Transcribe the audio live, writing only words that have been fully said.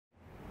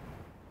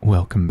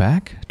Welcome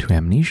back to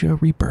Amnesia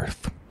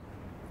Rebirth.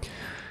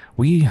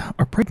 We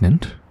are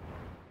pregnant,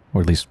 or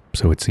at least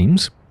so it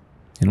seems,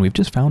 and we've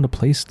just found a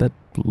place that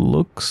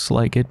looks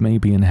like it may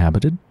be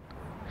inhabited.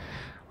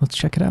 Let's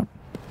check it out.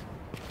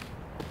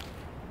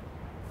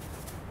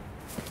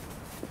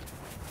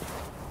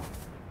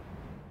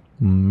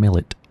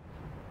 Millet.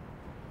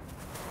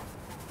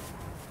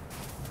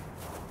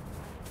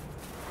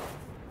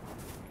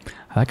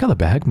 I like how the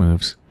bag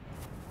moves.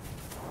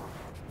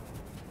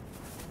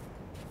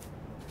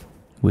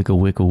 Wiggle,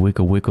 wiggle,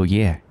 wiggle, wiggle,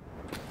 yeah.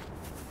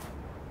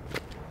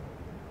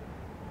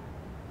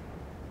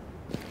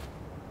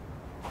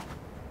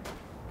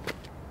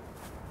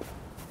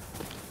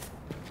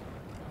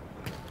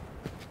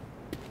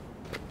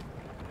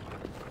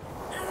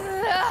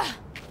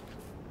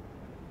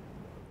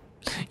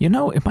 You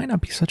know, it might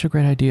not be such a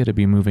great idea to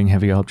be moving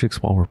heavy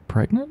objects while we're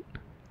pregnant,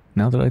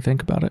 now that I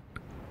think about it.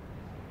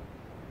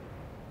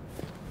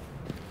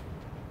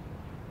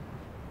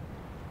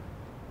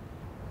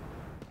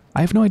 I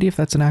have no idea if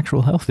that's an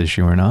actual health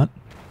issue or not,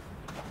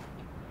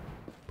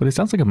 but it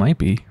sounds like it might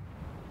be.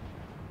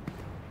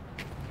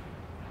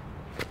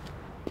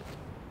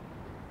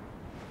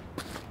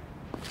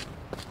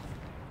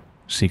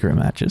 Secret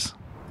matches.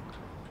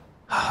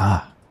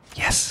 Haha,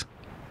 yes.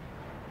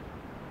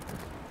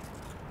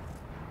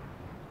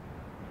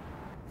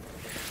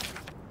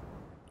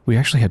 We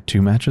actually had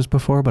 2 matches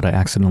before, but I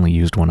accidentally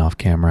used one off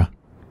camera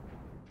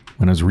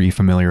when I was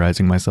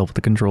re-familiarizing myself with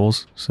the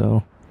controls,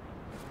 so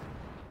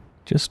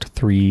just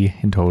 3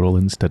 in total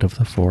instead of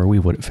the 4 we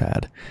would have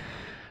had.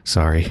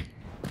 Sorry.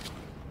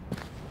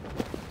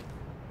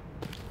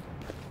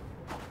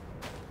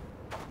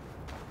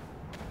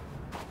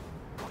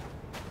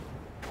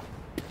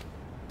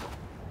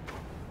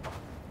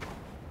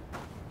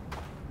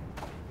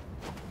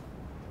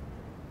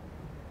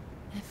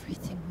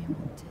 Everything we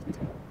wanted.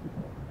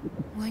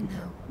 Why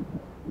now?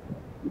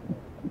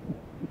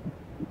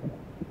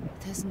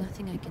 There's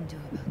nothing I can do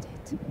about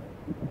it.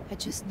 I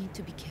just need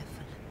to be careful.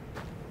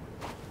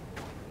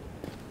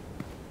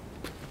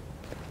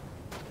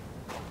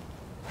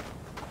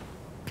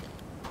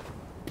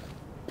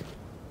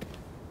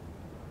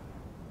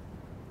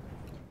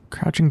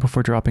 Crouching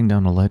before dropping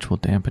down a ledge will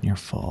dampen your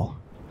fall.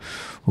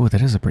 Ooh,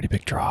 that is a pretty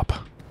big drop.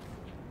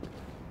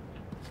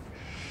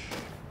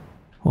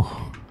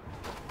 Oh.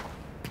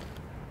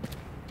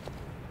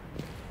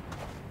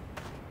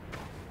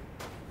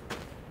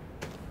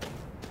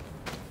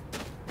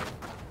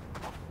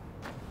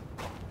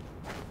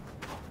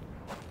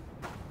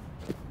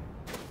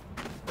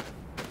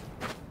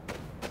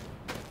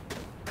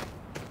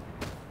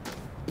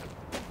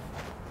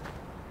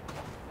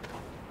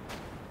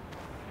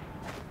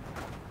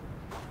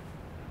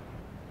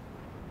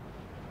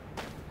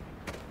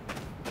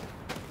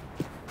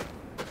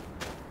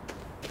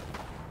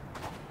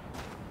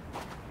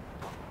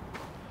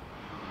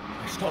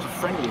 It's not the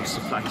friendliest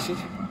of places.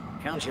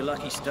 Count your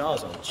lucky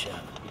stars, old chap.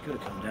 You could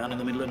have come down in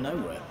the middle of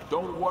nowhere.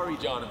 Don't worry,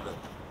 Jonathan.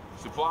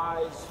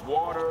 Supplies,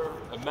 water,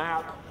 a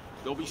map,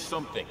 there'll be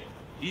something.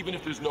 Even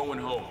if there's no one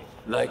home.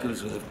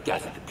 Locals would have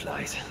gathered the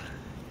place.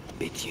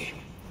 Bet you.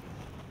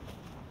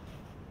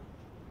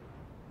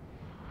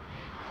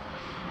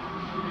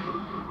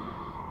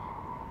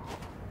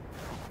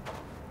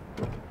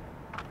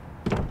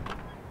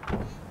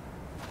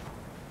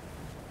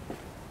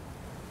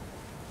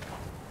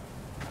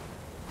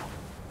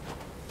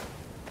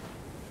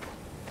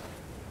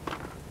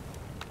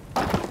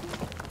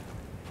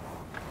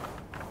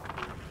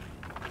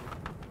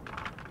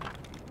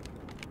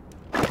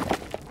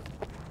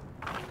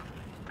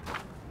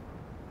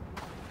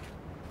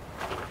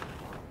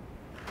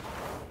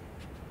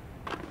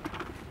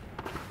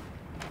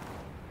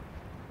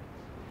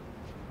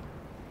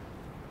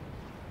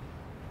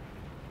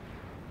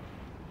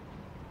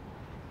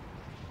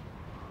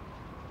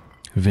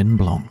 Vin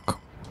Blanc.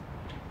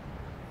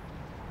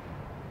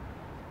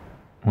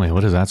 Wait,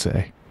 what does that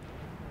say?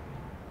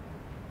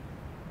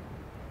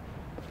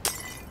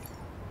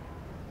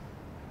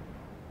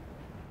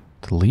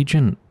 The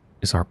Legion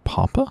is our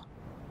papa?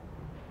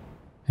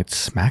 It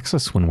smacks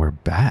us when we're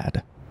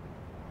bad.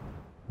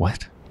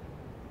 What?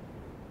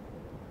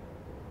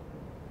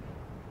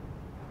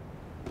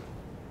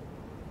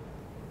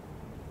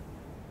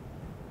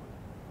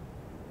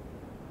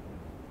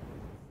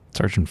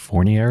 Sergeant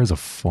Fournier is a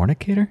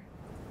fornicator?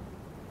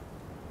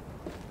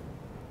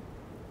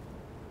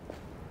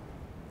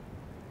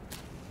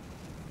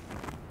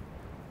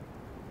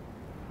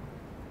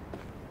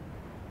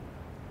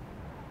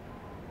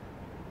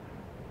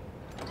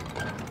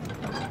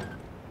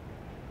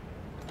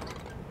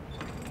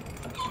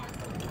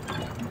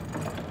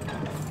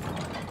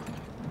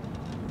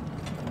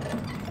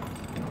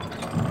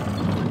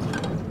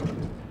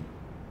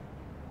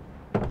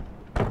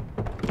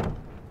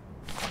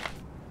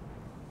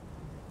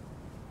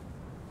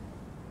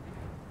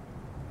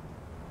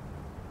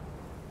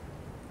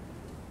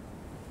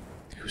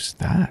 Who's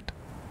that?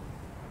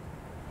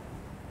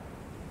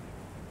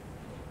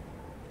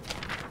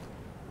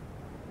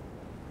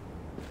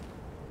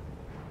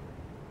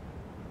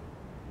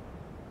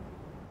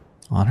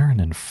 Honor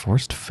and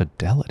enforced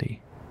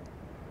fidelity.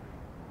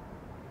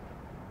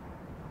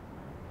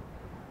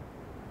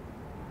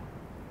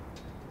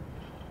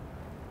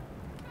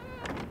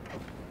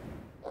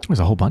 There's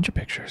a whole bunch of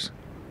pictures.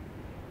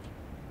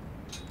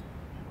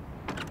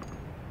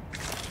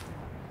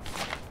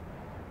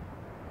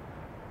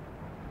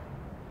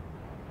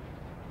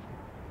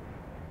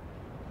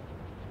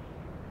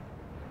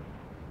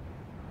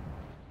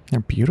 They're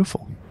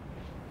beautiful.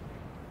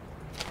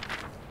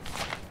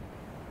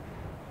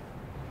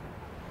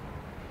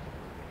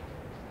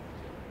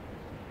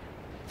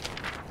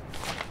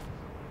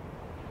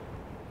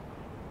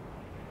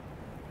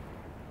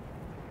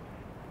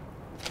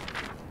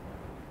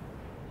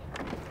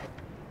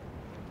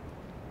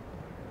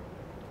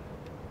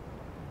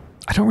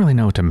 I don't really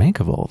know what to make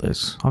of all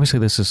this. Obviously,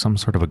 this is some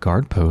sort of a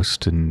guard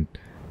post, and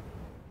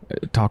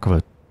talk of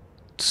a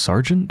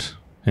sergeant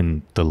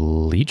in the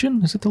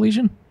Legion? Is it the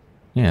Legion?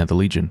 Yeah, the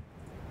Legion.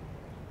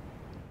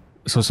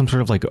 So some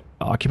sort of like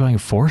occupying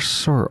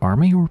force or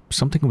army or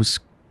something was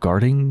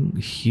guarding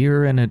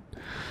here, and it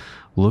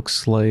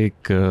looks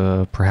like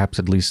perhaps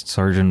at least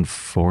Sergeant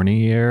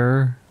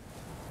Fournier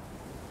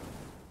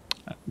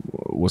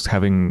was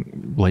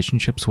having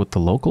relationships with the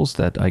locals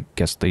that I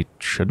guess they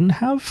shouldn't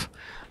have.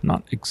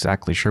 Not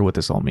exactly sure what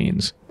this all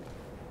means.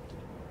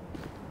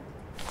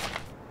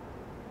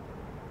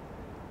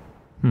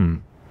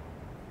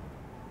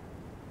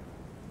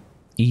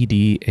 E,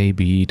 D, A,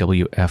 B,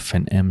 W, F,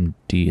 and M,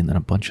 D, and then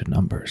a bunch of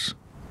numbers.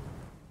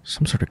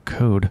 Some sort of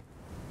code.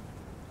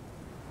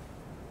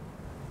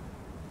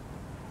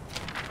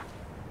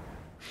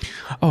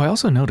 Oh, I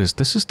also noticed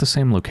this is the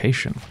same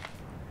location.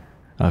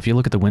 If you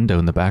look at the window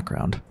in the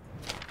background,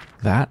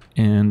 that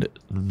and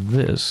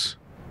this,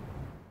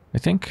 I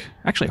think,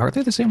 actually, are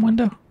they the same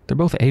window? They're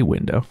both a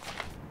window.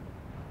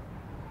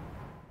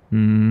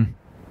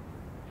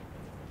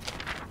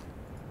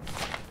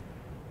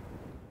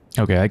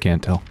 Okay, I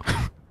can't tell.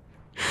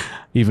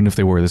 Even if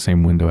they were the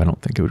same window, I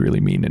don't think it would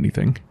really mean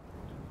anything.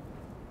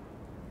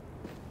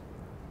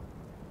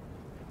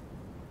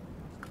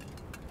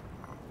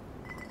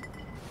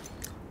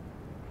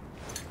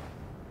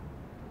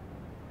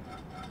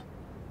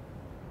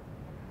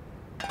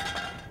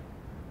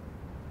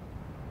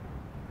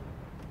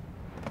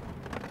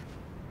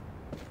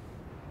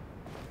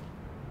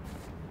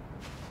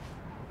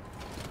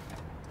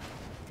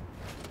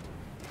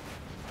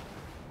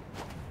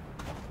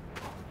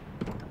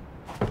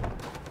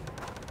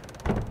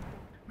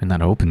 And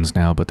that opens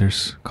now, but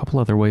there's a couple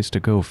other ways to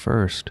go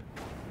first.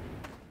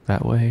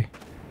 That way.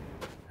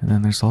 And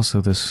then there's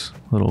also this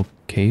little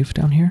cave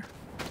down here.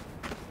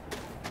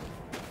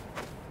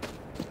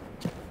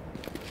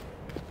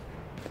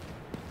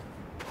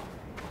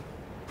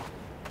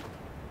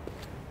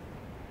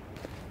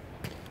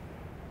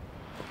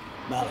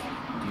 Mally,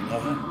 do you know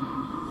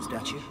her? The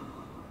statue?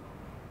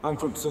 I'm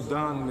from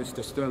Sudan,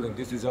 Mr. Sterling.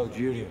 This is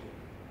Algeria.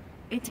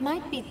 It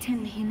might be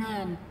Tin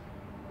Hinan,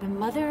 the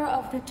mother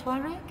of the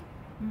Tuareg?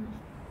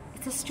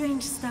 It's a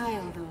strange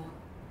style, though.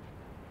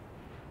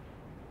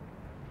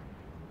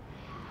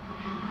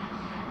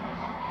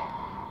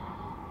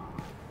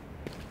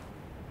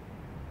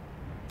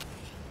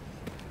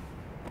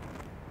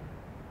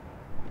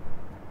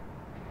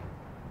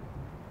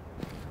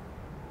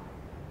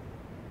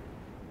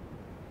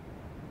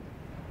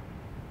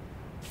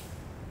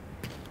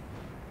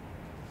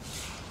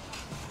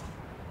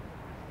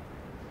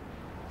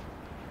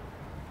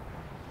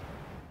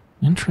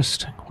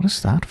 Interesting. What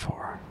is that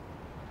for?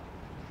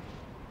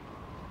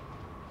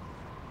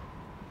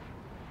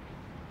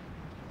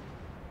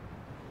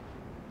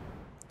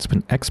 It's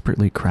been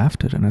expertly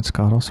crafted, and it's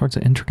got all sorts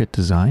of intricate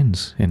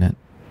designs in it.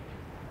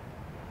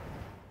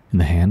 In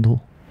the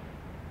handle.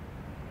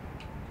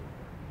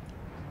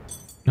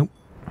 Nope.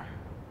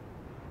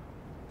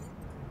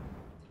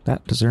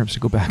 That deserves to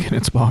go back in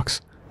its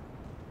box.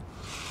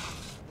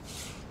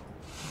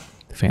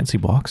 The fancy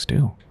box,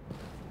 too.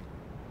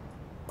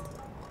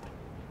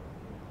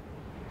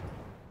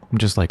 I'm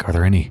just like, are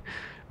there any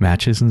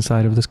matches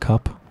inside of this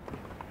cup?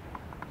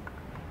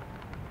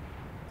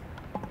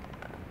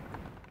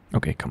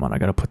 Okay, come on, I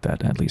gotta put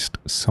that at least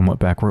somewhat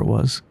back where it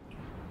was.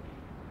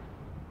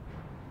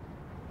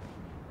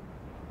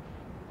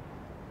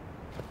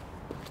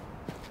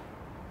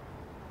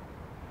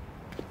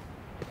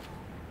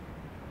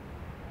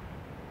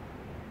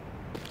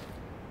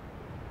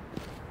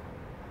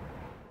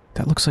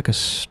 That looks like a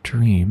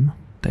stream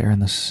there in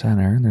the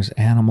center. There's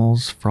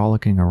animals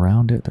frolicking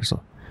around it. There's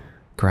a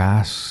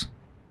grass,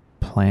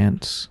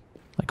 plants,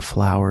 like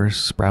flowers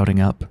sprouting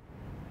up.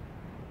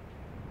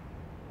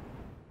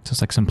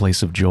 Just like some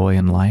place of joy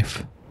in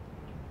life.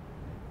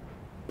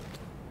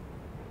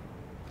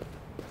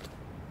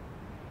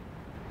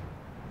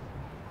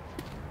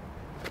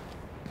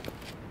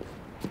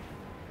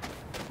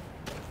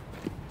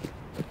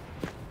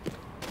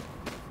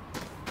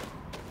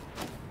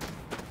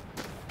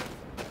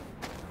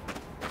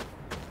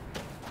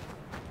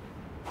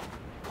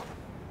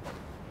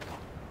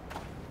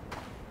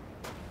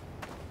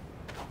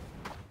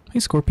 Hey,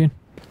 Scorpion.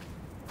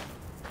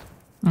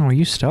 Oh, are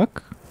you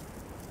stuck?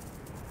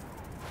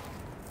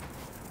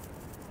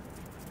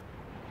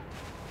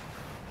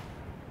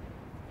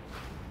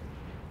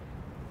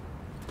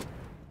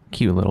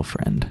 you, little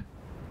friend.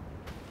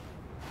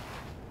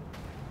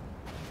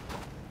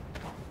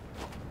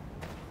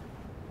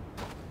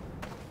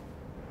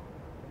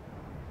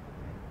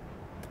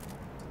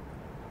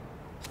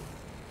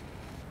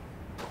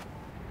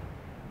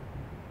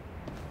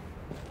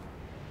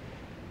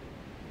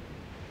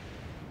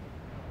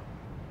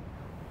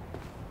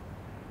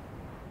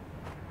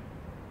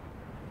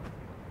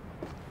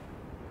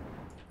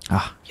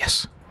 Ah,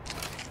 yes.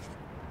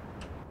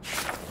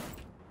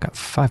 Got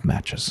 5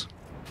 matches.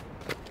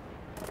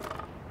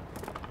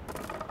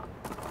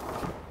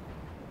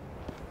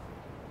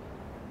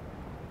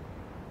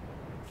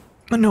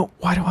 Oh, no,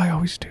 why do I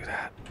always do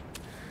that?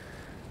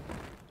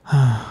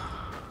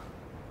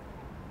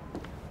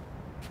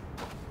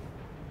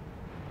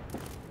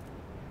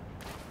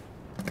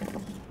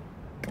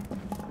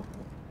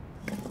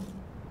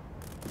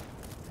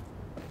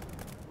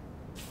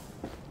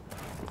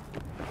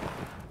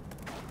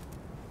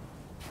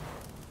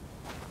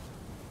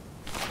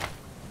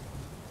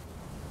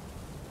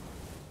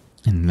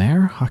 And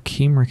there,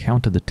 Hakim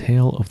recounted the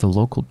tale of the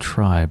local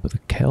tribe, the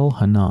Kel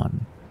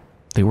Hanan.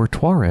 They were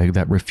Tuareg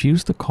that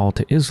refused the call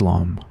to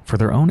Islam, for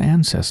their own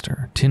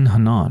ancestor, Tin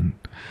Hanan,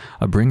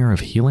 a bringer of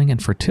healing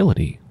and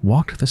fertility,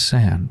 walked the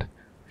sand.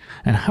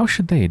 And how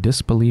should they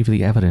disbelieve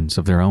the evidence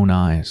of their own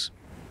eyes?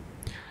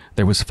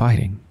 There was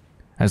fighting,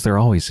 as there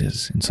always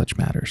is in such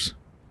matters.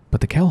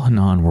 But the Kel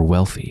Hanan were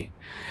wealthy,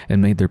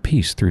 and made their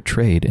peace through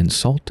trade in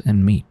salt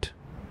and meat.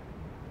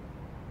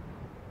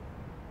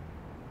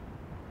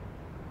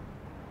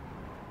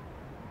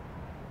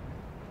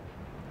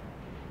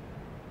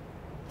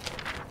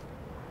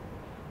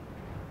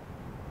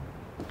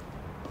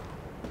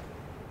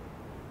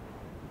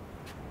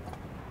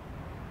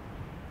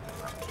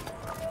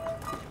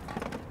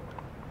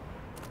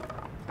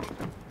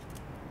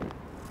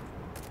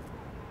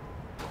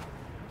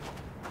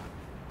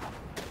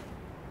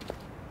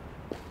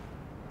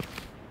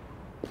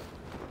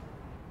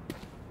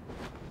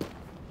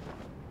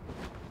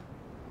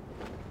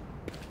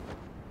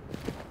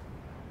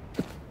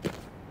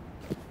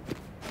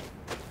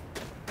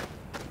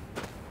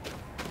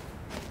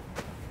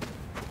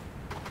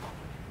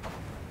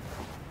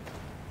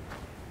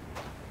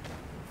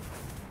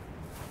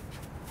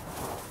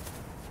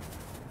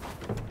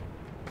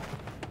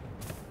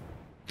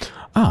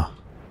 Ah.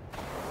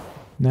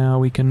 Now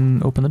we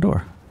can open the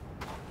door.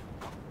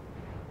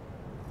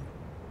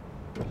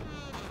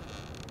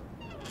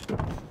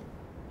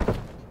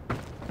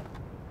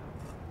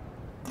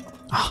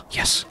 Ah,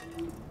 yes.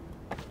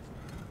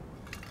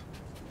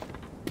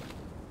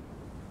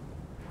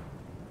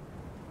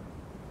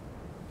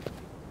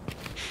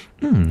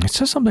 It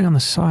says something on the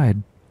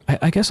side.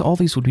 I guess all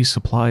these would be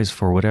supplies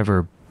for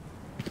whatever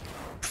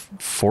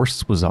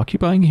force was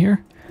occupying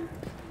here.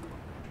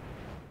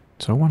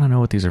 So I want to know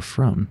what these are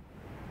from.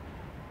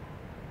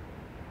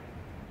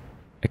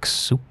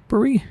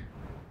 Exupery?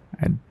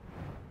 I'm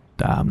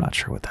not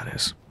sure what that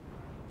is.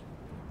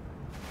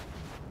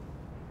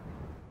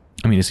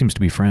 I mean, it seems to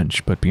be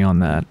French, but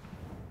beyond that,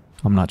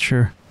 I'm not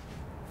sure.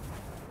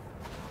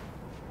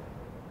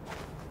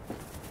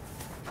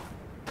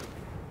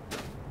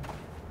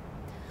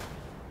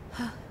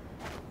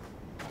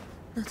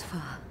 Not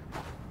far.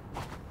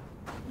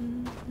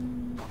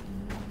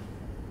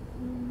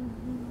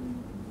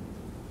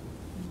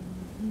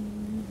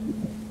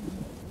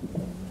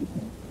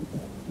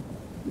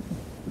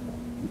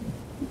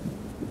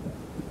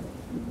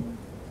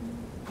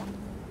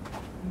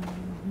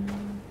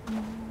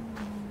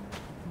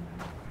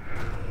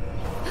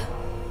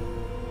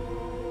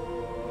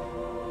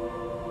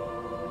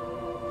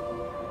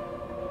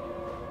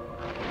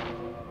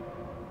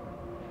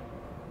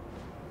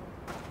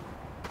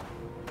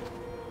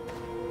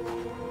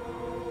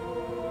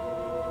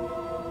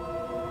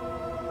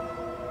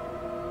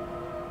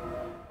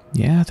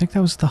 Yeah, I think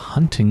that was the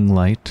hunting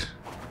light.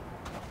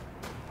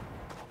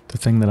 The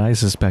thing that I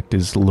suspect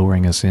is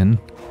luring us in.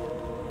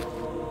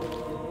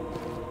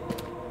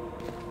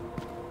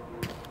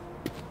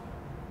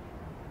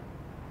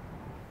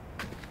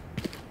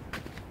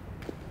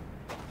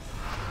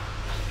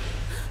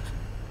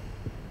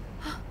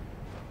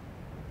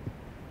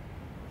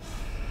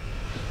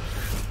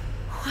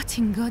 What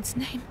in God's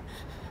name?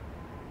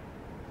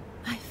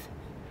 I've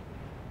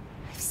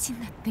seen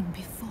that thing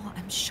before,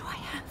 I'm sure I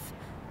have.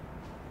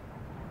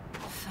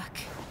 Fuck.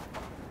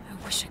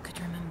 I wish I could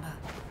remember.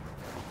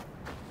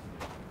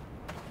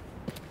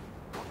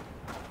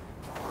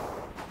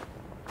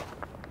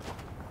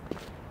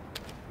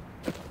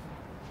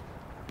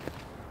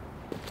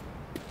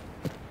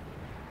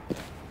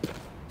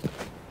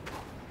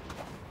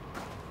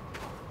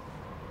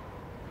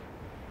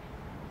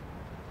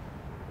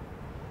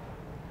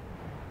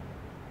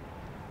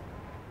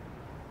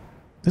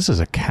 This is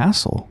a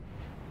castle.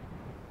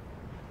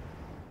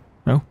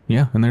 Oh,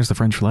 yeah, and there's the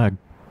French flag.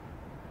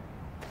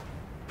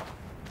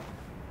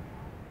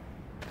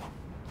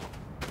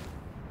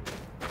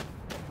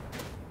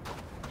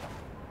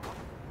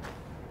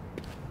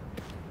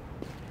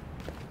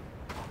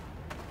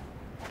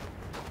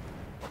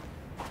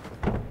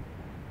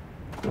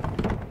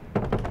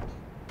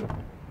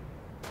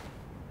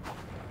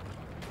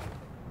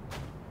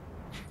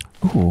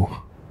 Ooh.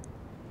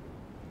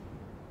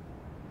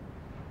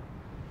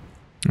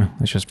 Oh,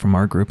 that's just from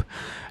our group.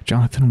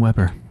 Jonathan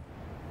Weber.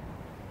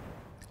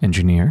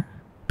 Engineer.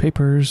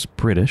 Papers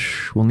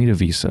British. Will need a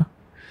visa.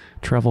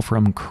 Travel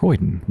from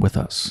Croydon with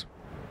us.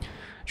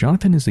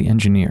 Jonathan is the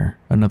engineer,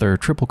 another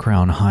Triple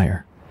Crown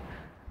hire.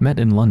 Met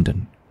in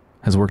London.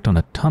 Has worked on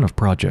a ton of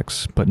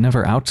projects, but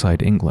never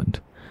outside England.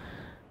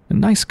 A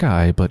nice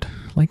guy, but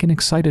like an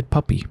excited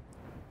puppy.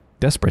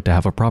 Desperate to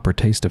have a proper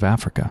taste of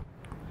Africa.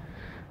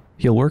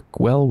 He'll work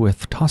well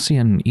with Tasi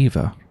and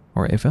Eva,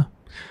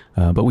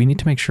 but we need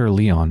to make sure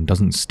Leon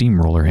doesn't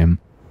steamroller him.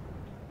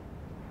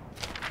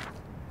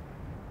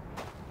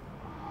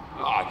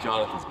 Ah,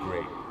 Jonathan's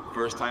great.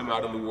 First time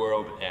out in the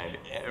world, and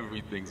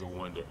everything's a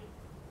wonder.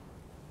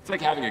 It's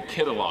like having a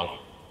kid along.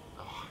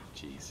 Oh,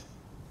 jeez.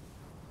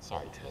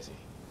 Sorry, Tasi.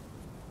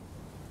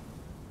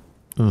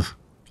 Ugh,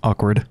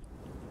 awkward.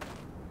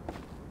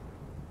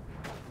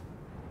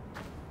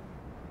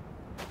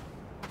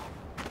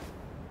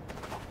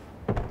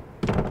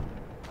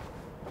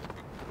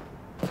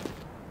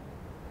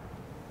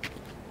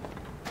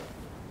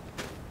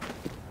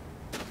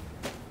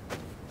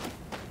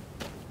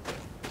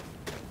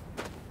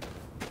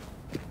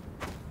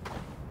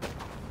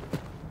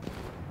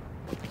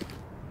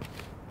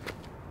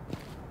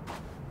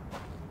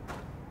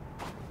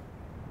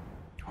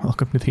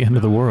 Welcome to the end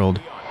of the world.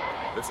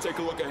 Let's take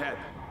a look ahead.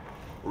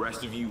 The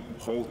rest of you,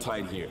 hold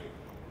tight here.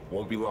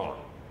 Won't be long.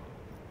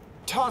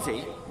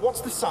 Tasi,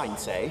 what's the sign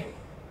say?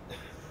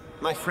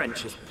 My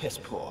French is piss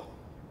poor.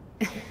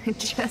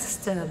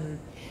 Just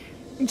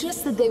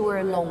that they were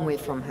a long way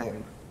from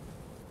home.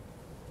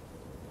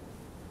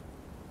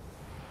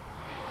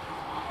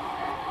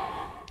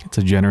 It's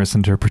a generous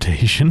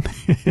interpretation.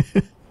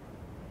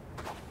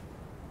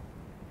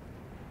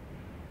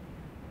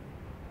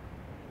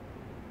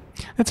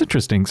 That's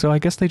interesting. So I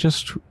guess they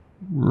just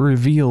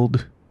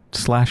revealed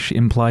 /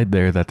 implied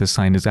there that this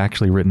sign is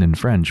actually written in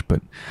French,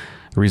 but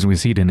the reason we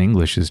see it in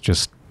English is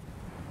just...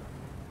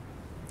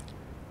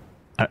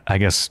 I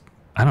guess,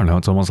 I don't know,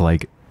 it's almost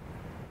like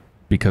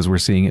because we're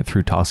seeing it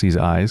through Tasi's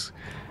eyes,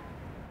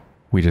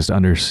 we just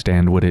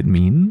understand what it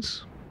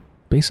means,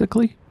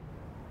 basically.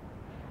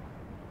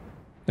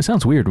 It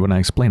sounds weird when I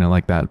explain it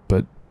like that,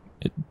 but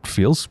it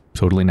feels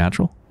totally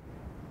natural.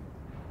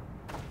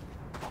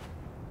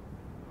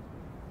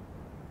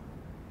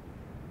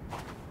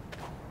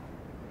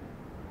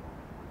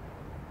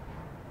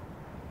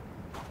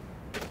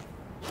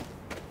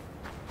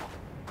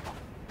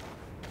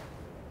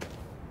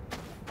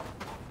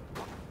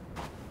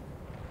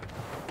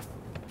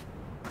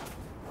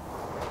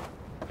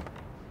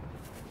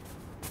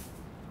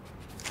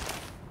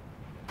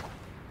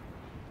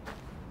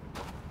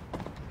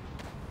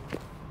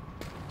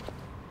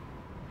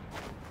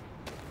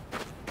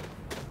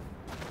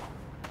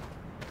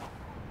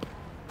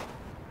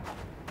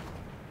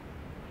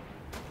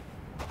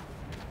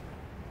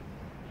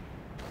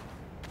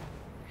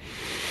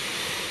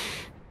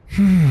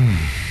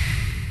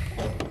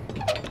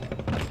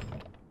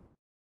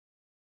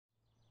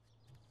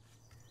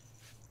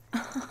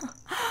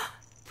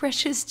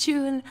 Precious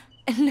jewel,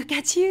 and look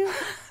at you.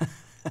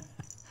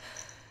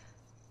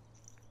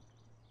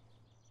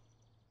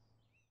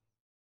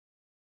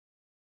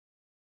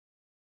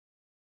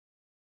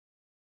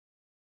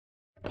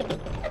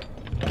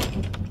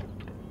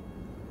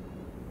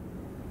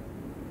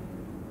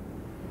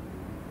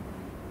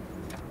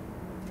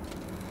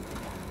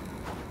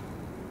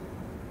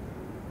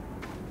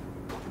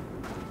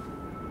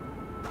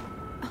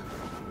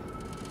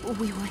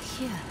 We were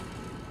here.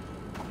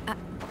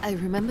 I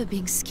remember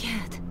being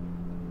scared.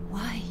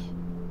 Why?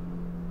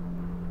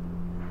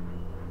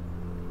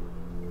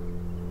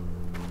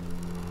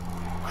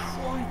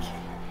 Crikey!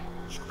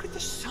 Look at the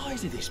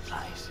size of this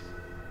place.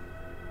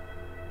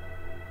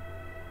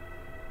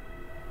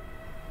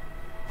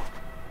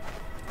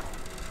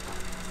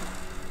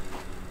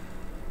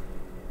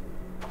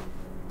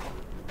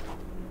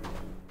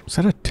 Is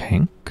that a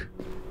tank?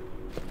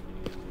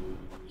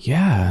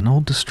 Yeah, an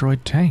old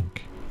destroyed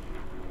tank.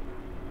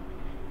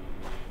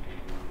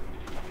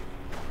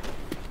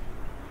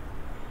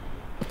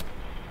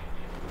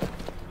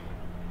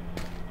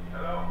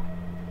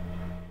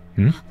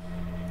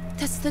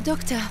 That's the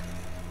doctor.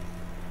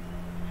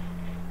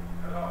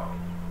 Hello?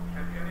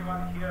 Can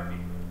anyone hear me?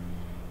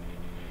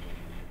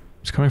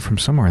 It's coming from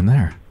somewhere in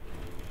there.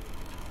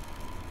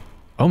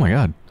 Oh my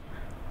god.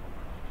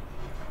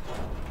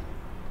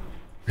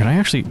 Can I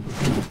actually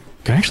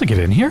get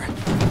in here?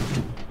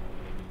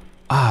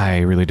 I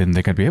really didn't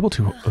think I'd be able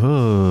to.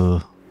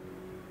 Ugh.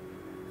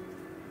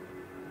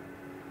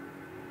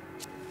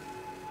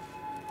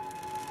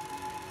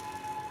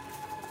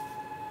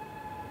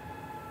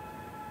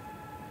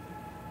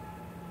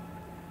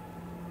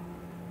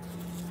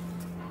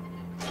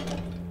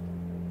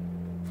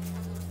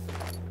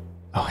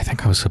 Oh, I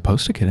think I was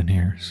supposed to get in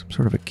here. Some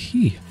sort of a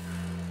key.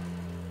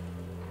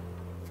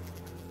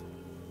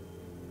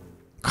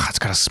 God, it's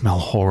gotta smell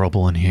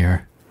horrible in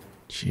here.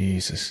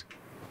 Jesus.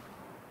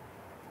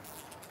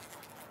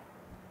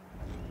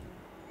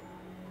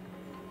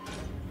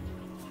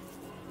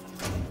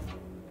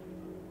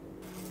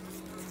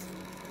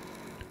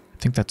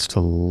 think that's to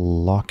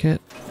lock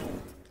it.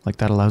 Like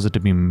that allows it to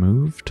be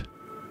moved.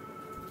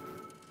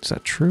 Is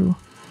that true?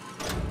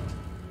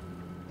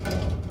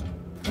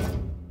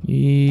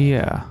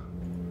 Yeah.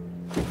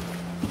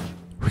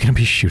 We're gonna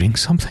be shooting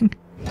something?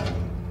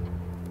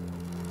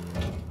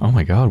 Oh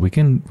my god, we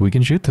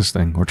can shoot this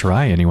thing, or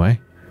try anyway.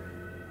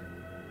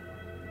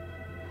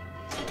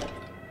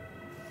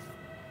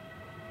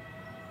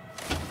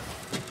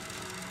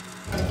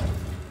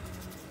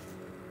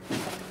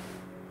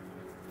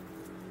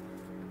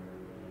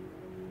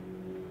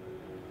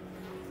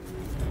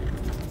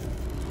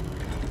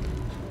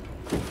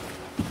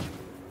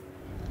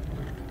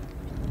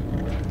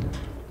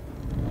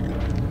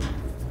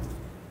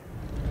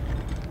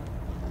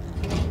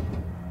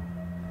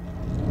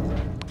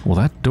 Well,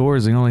 that door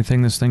is the only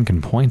thing this thing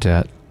can point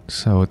at,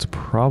 so it's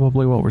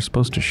probably what we're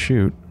supposed to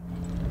shoot.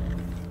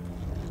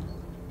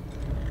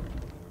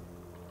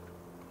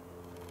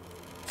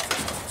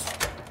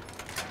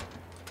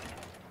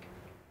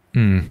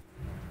 Oh,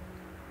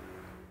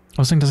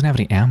 this thing doesn't have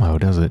any ammo,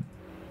 does it?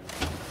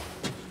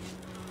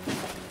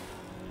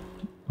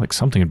 Like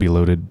something would be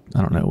loaded,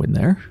 I don't know, in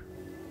there?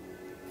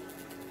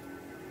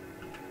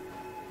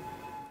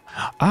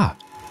 Ah!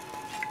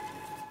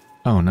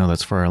 Oh no,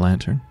 that's for our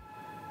lantern.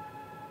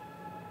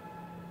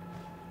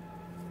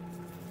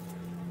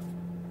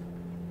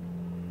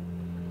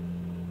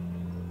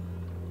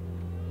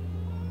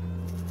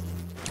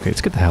 Okay,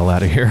 let's get the hell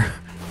out of here.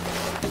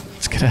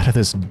 Let's get out of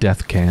this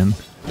death can.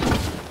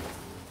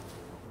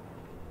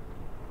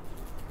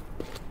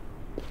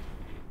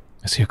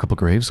 I see a couple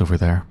graves over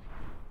there.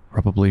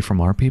 Probably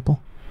from our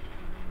people.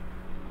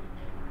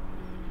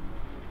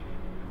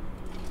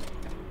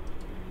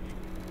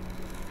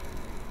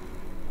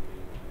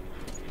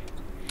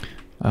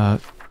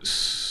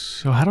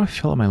 So how do I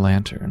fill up my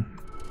lantern?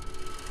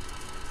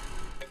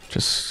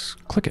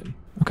 Just click it.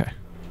 Okay.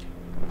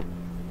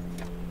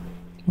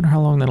 Wonder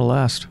how long that'll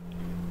last.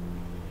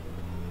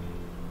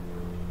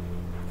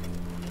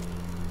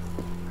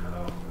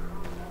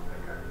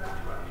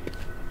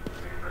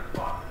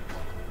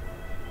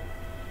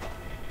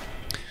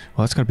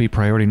 Well, that's going to be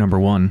priority number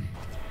 1.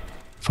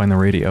 Find the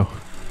radio.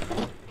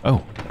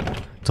 Oh,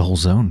 it's a whole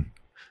zone.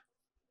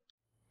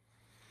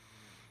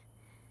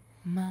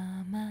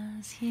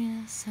 Mama's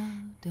here, so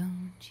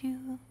don't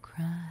you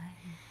cry.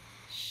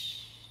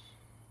 Shh,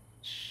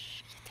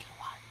 shh, little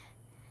one.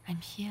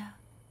 I'm here.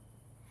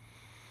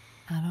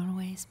 I'll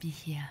always be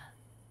here.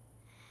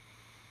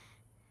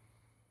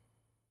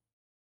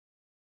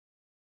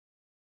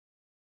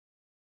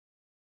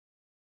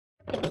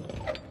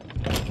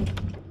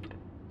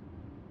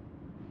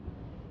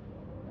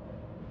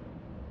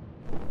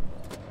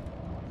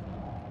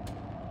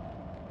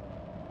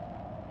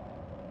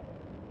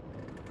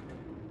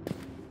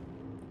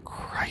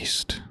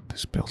 Christ,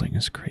 this building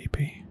is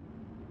creepy.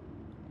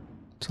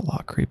 It's a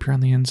lot creepier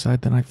on the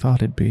inside than I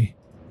thought it'd be.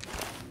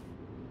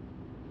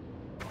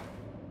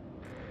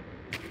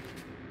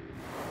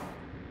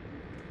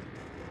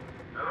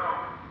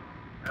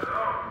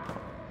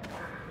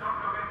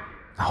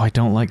 Oh, I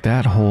don't like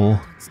that hole.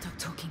 Stop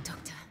talking,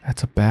 Doctor.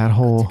 That's a bad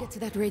hole. Get to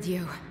that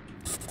radio.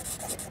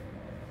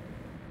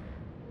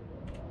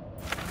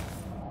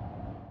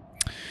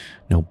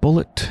 No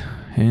bullet,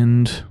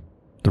 and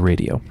the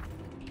radio.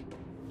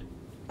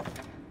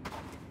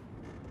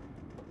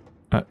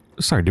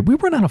 Sorry, did we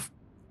run out of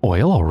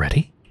oil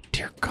already?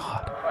 Dear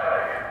God.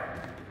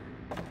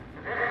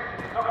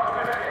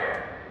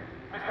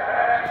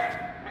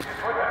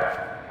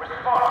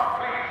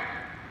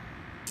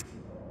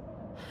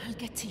 I'll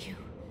get to you.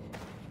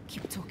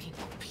 Keep talking.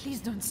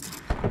 Please don't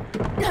stop.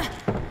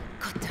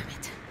 God damn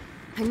it.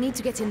 I need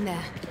to get in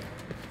there.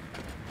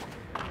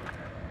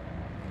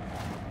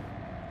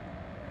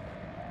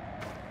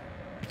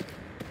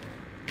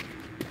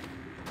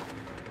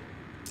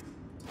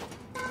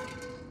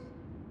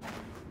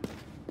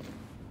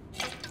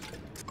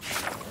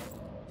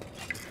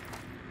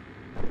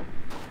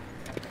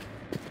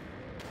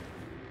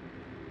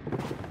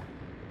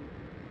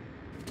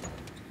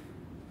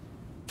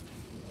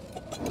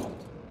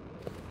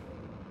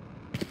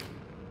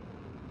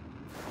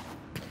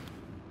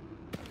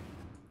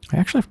 I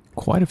actually have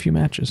quite a few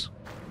matches.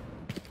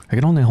 I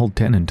can only hold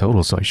 10 in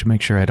total, so I should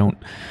make sure I don't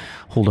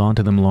hold on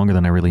to them longer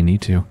than I really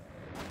need to.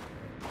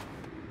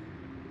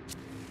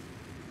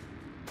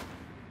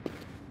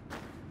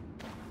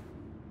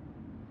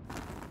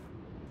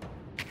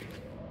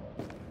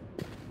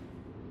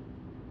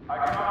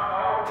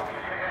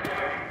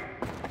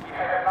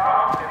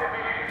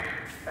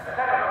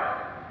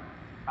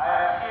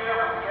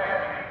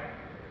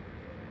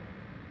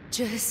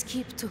 Just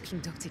keep talking,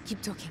 Doctor.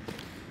 Keep talking.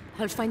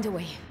 I'll find a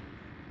way.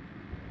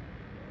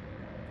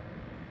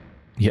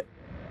 Yeah.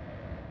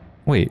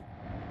 Wait.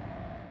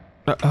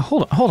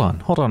 Hold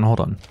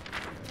on.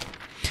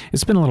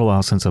 It's been a little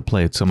while since I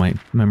played, so my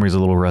memory's a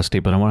little rusty,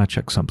 but I want to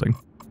check something.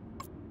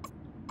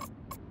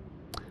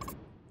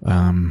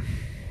 The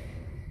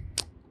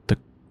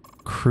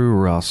crew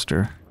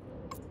roster.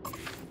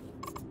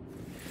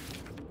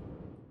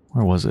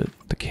 Where was it?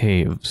 The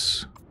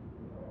caves.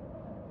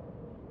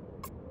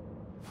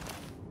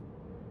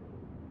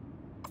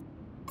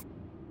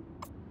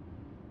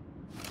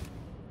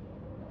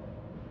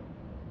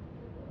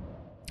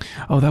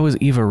 Oh, that was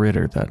Eva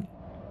Ritter that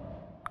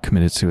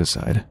committed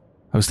suicide.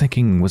 I was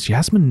thinking, was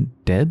Jasmine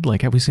dead?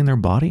 Like, have we seen their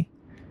body?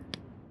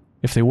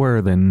 If they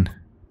were, then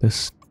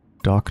this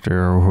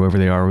doctor or whoever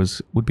they are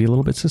would be a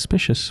little bit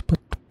suspicious, but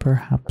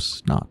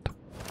perhaps not.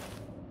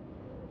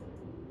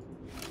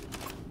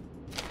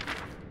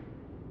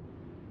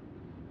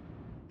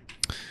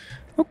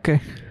 Okay.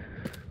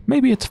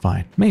 Maybe it's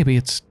fine. Maybe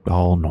it's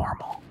all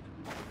normal.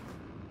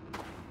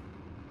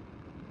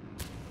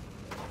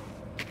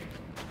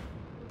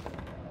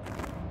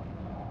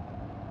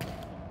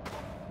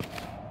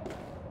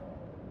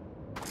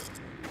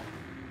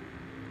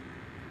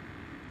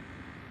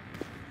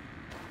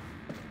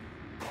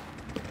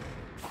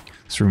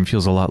 This room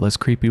feels a lot less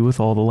creepy with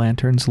all the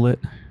lanterns lit.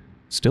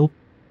 Still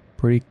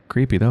pretty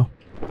creepy though.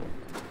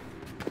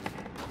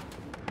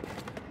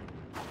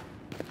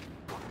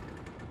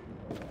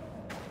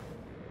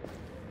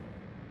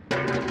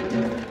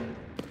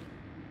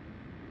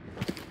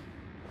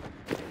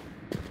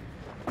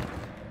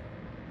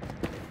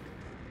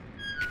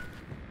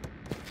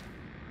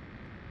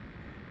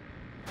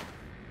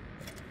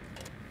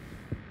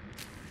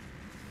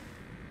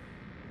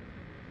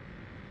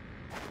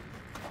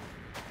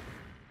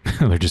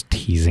 They're just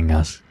teasing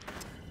us.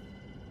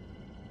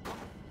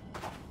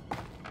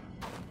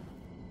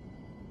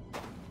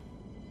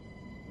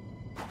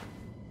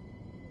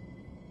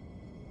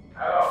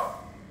 Hello,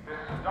 this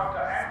is Dr.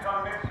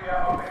 Amnesia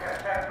of the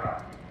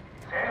Cassandra.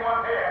 Is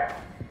anyone there?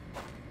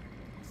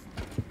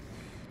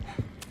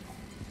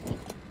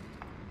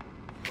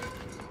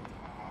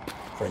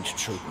 French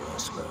trooper, I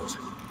suppose.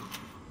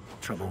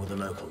 Trouble with the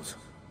locals.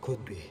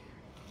 Could be.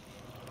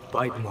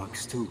 Bite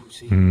marks too,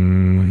 see?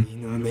 Hmm.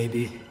 Hyena,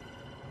 maybe.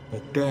 A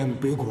damn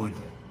big one.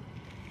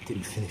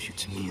 Didn't finish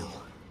its meal.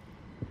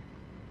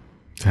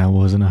 That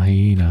wasn't a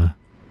hyena.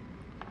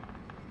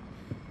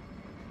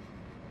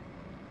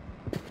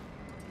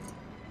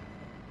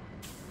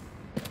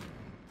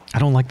 I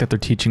don't like that they're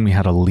teaching me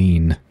how to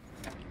lean.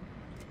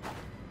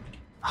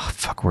 Oh,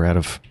 fuck, we're out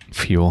of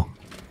fuel.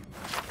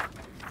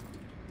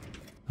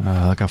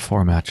 I got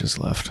 4 matches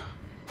left.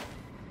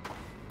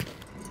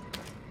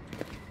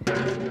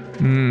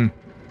 Hmm.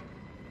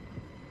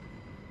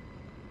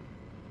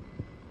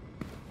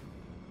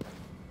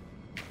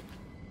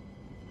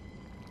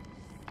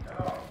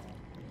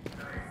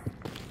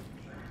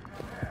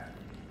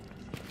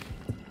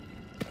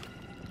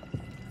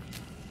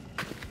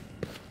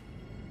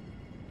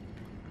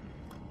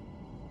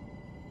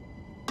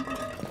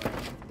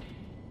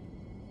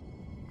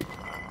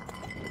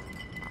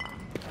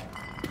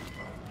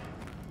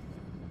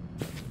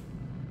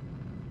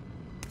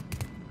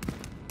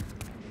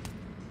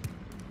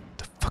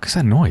 What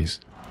is that noise?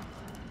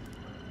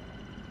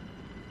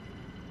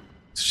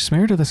 It's just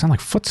weird, or they sound like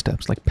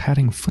footsteps, like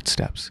padding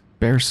footsteps.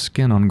 Bare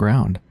skin on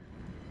ground.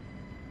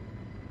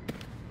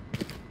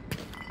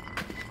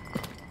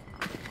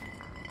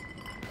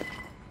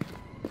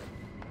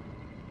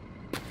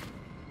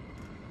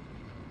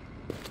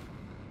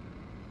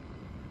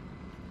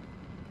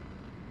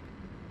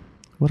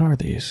 What are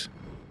these?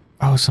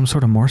 Oh, some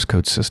sort of Morse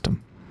code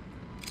system.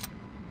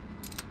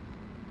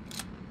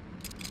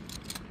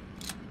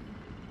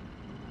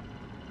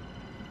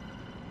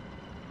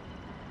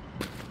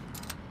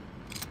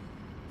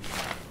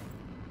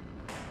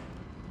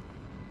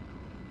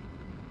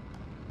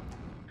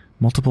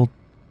 Multiple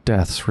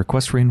deaths.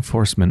 Request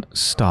reinforcement.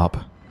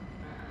 Stop.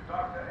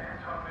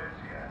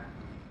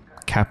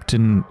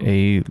 Captain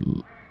A.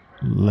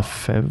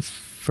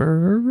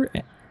 Lefevre?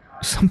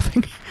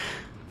 Something?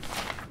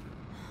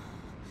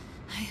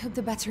 I hope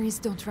the batteries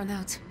don't run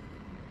out.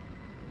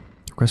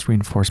 Request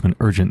reinforcement.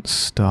 Urgent.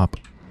 Stop.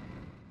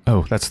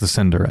 Oh, that's the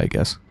sender, I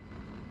guess.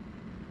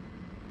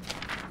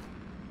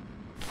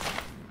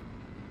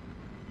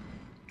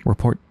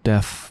 Report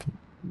death.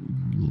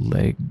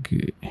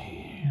 Leg.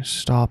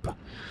 Stop.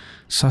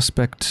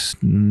 Suspect.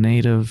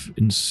 Native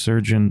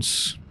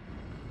insurgents.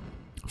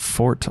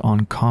 Fort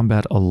on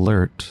combat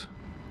alert.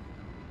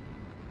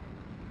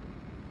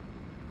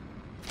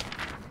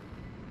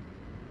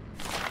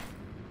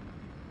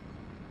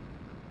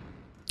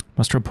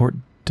 Must report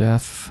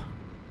death.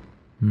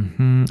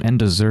 And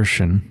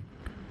desertion.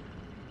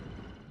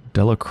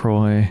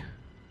 Delacroix.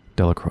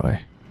 Delacroix.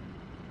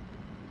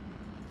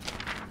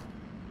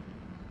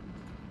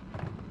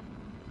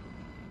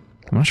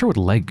 I'm not sure what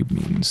leg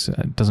means.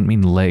 It doesn't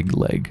mean leg.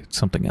 It's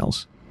something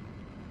else.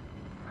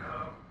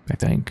 I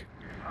think.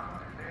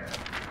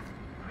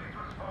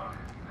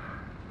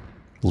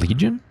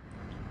 Legion?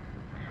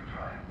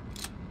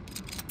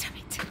 Damn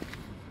it.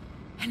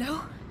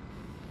 Hello?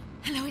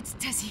 Hello, it's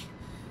Tasi.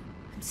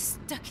 I'm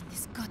stuck in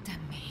this goddamn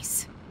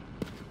maze.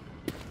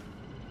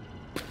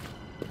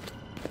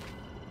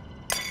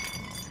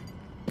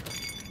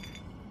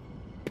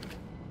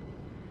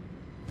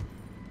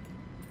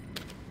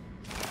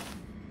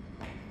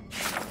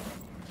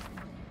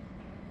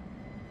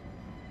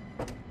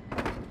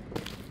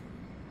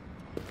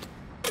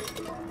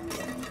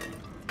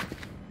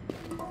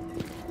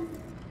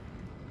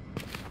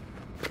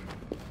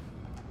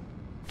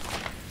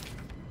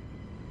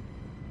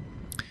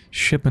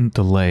 Shipment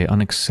delay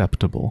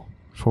unacceptable.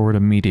 Forward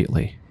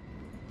immediately.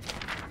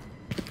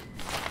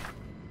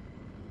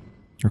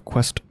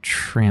 Request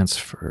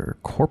transfer.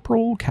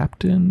 Corporal?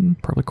 Captain?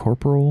 Probably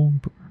Corporal.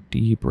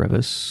 D.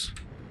 Brevis.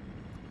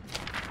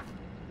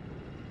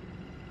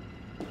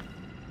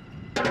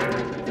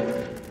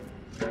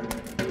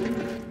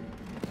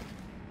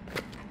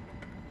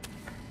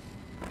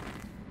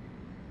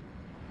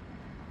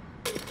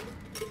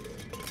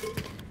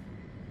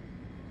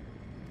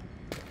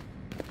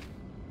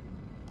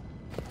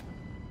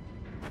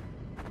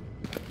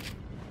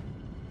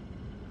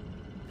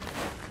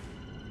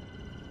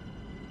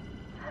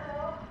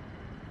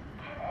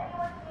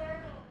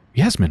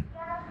 Yasmin.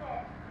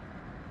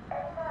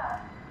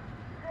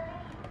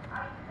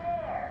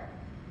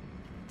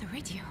 The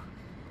radio.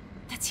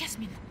 That's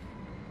Yasmin.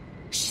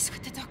 She's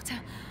with the doctor.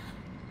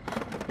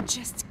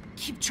 Just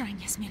keep trying,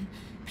 Yasmin.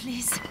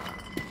 Please.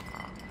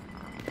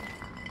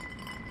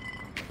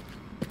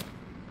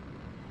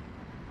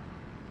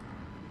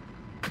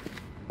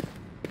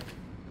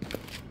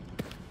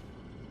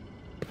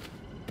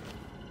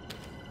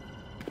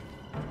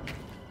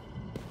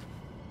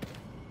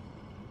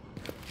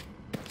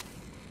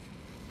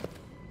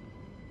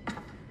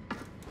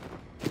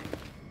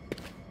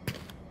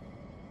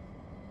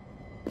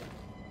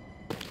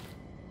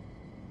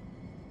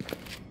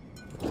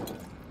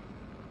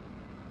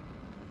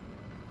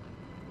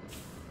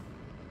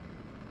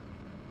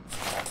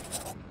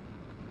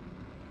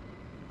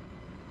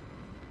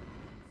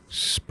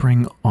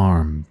 Spring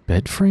arm.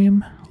 Bed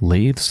frame?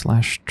 Lathe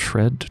 /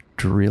 tread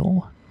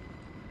drill?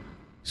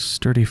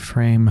 Sturdy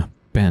frame.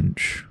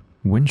 Bench.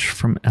 Winch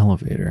from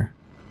elevator.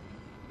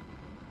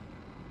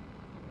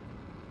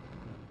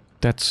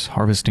 That's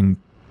harvesting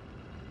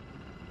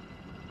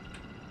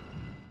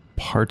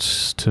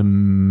parts to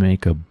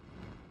make a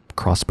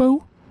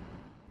crossbow?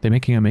 They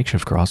making a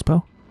makeshift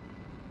crossbow?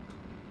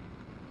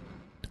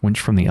 Winch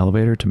from the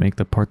elevator to make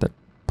the part that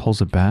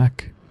pulls it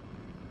back?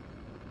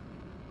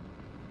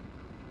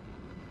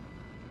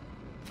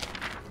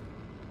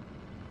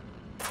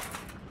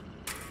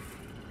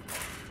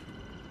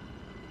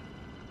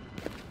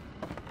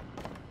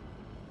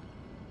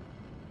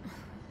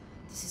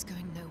 This is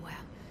going nowhere.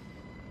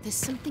 There's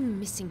something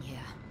missing here.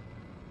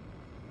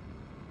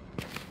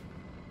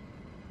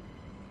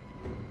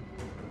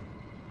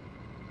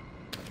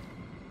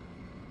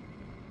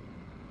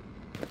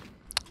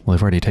 Well,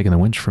 they've already taken the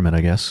winch from it,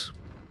 I guess.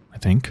 I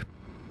think.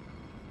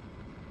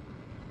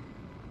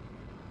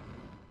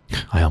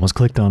 I almost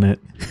clicked on it.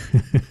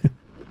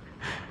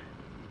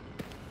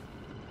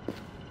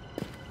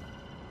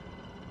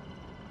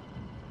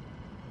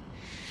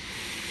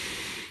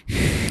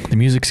 The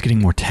music's getting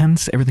more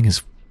tense. Everything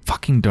is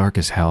fucking dark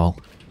as hell.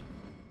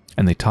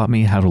 And they taught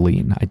me how to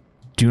lean. I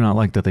do not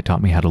like that they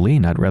taught me how to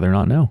lean. I'd rather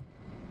not know.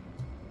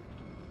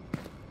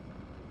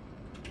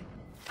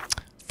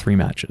 3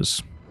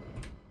 matches.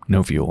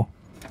 No fuel.